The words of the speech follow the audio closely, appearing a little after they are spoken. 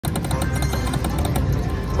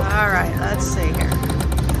All right, let's see here.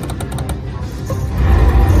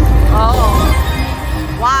 Oh,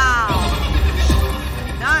 wow.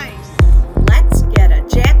 Nice. Let's get a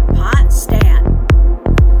jackpot stat.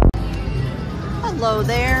 Hello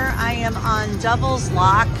there. I am on Devil's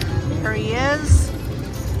Lock. Here he is.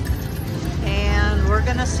 And we're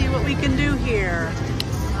going to see what we can do here.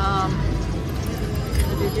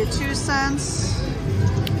 We did 2 cents.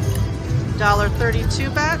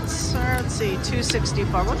 $1.32 bets, or let's see,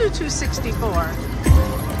 264. We'll do 264.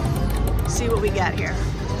 See what we get here.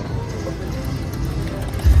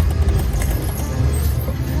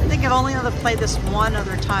 I think I've only ever played this one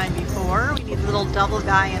other time before. We need a little double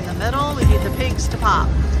guy in the middle. We need the pigs to pop.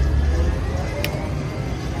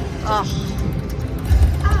 Oh.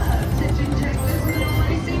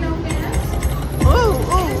 Ooh,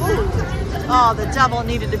 ooh, ooh. Oh, the devil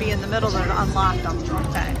needed to be in the middle to unlock them.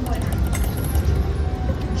 Okay.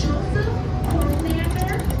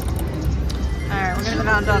 Alright, we're going to go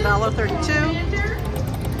down to $1.32.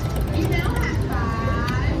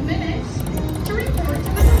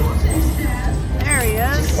 There he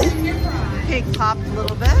is. Pig popped a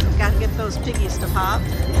little bit. Got to get those piggies to pop.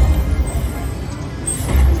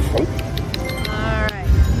 Alright,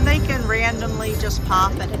 they can randomly just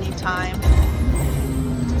pop at any time.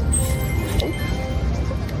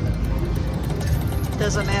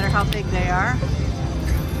 Doesn't matter how big they are.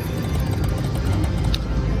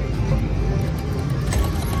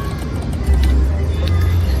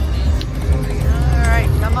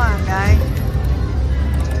 Come on, guy.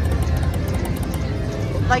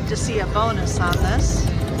 I'd like to see a bonus on this.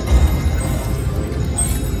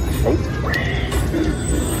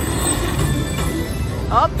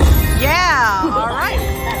 Oh, yeah, all right.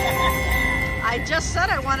 I just said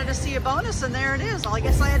I wanted to see a bonus, and there it is. Well, I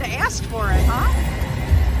guess I had to ask for it, huh?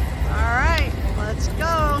 All right, let's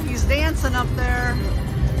go. He's dancing up there.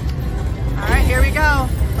 All right, here we go.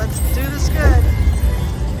 Let's do this good.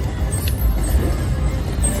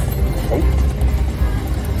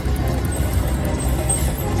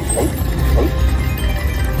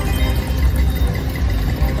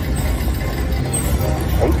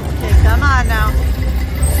 Okay, come on now.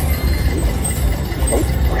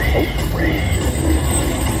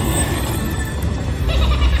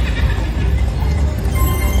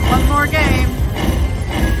 One more game.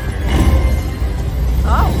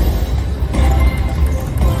 Oh.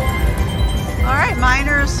 All right,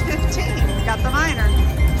 miner's 15. Got the miner.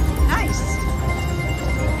 Nice.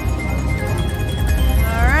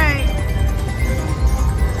 All right.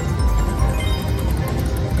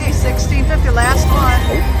 Okay, 1650, last one.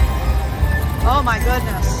 Oh my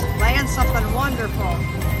goodness. Land something wonderful.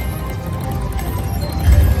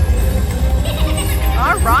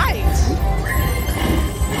 All right.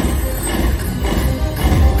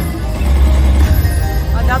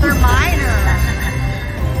 Another miner.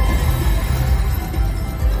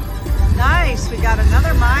 Nice, we got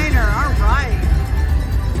another miner. All right.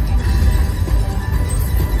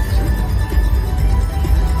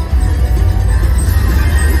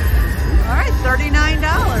 All right, $39.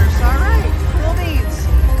 All right, cool beans.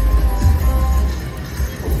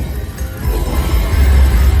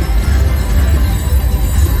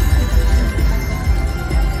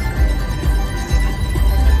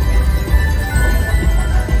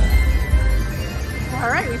 All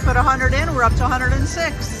right, we put 100 in. We're up to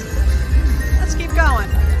 106. Let's keep going.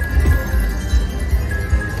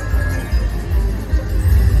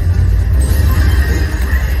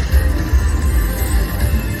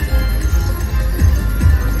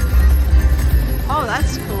 Oh,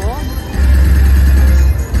 that's cool.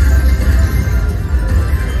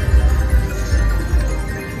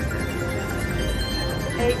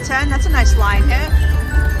 $8.10. That's a nice line hit.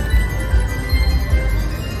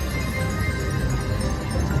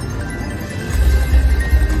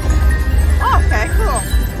 Okay, cool.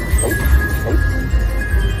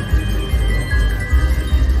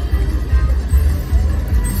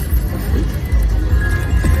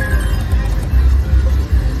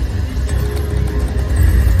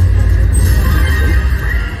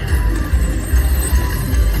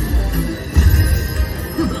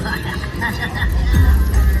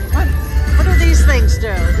 What do these things do?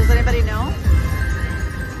 Does anybody know?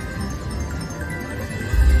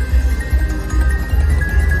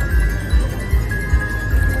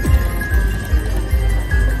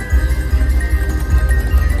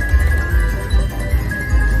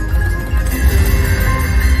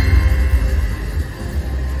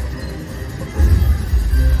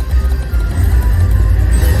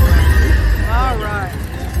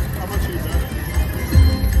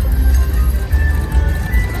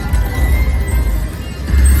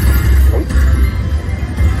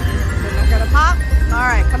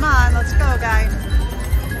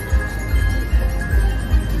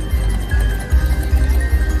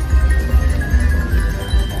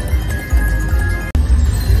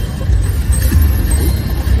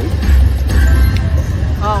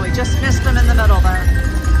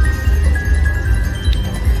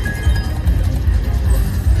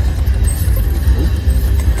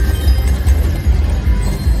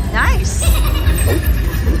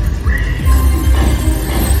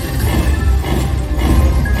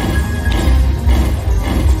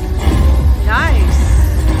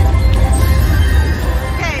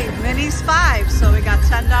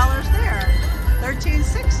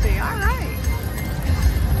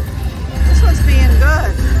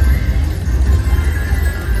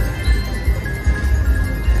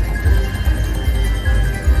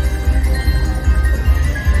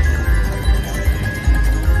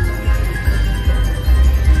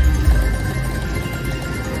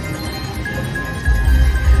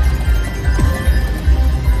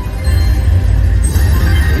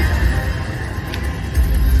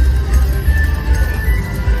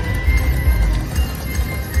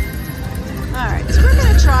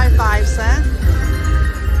 try 5 cent.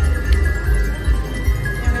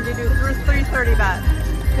 I'm going to do 330 bet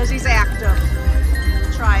because he's active.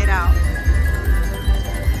 Try it out.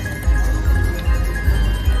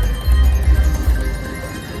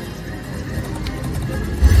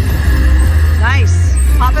 Nice.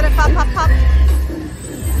 Pop it, pop, pop, pop.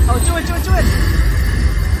 Oh, do it, do it, do it.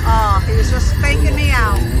 Oh, he was just faking me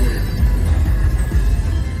out.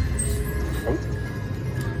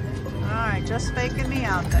 All right, just faking me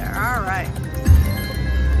out there. All right.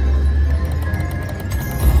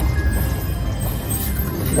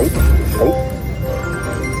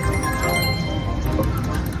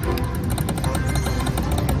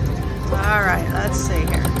 All right, let's see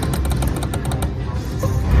here.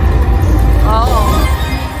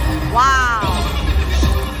 Oh, wow.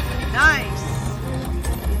 Nice.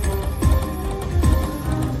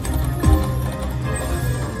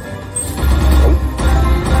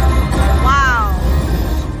 Wow.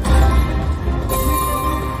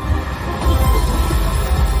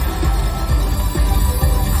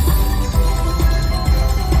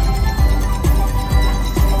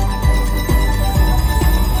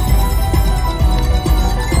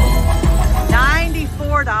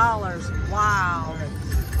 $94. Wow.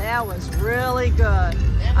 That was really good.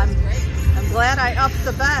 I'm glad I upped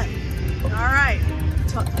the bet. All right.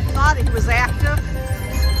 Thought he was active.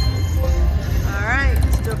 All right.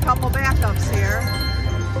 Let's do a couple backups here.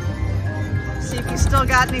 See if he's still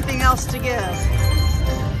got anything else to give.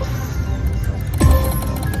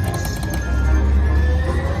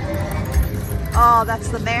 Oh, that's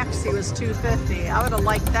the max. He was 250. I would have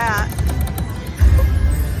liked that.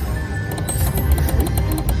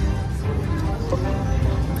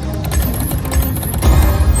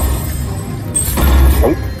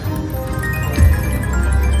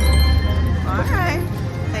 Okay,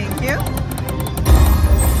 thank you.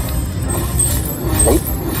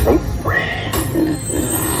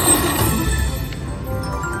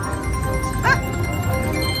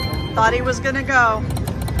 Thought he was gonna go.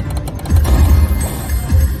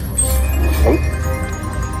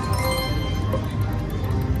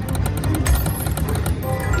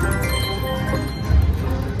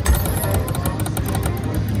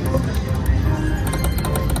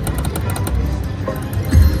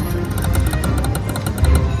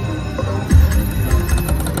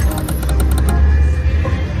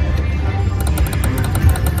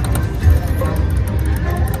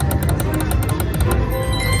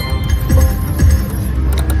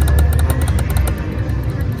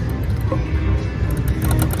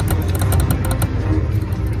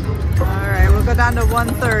 Down to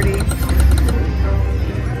 130.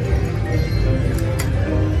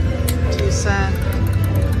 2 cent.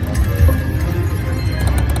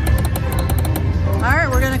 All right,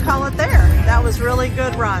 we're gonna call it there. That was really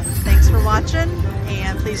good run. Thanks for watching,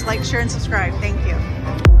 and please like, share, and subscribe. Thank you.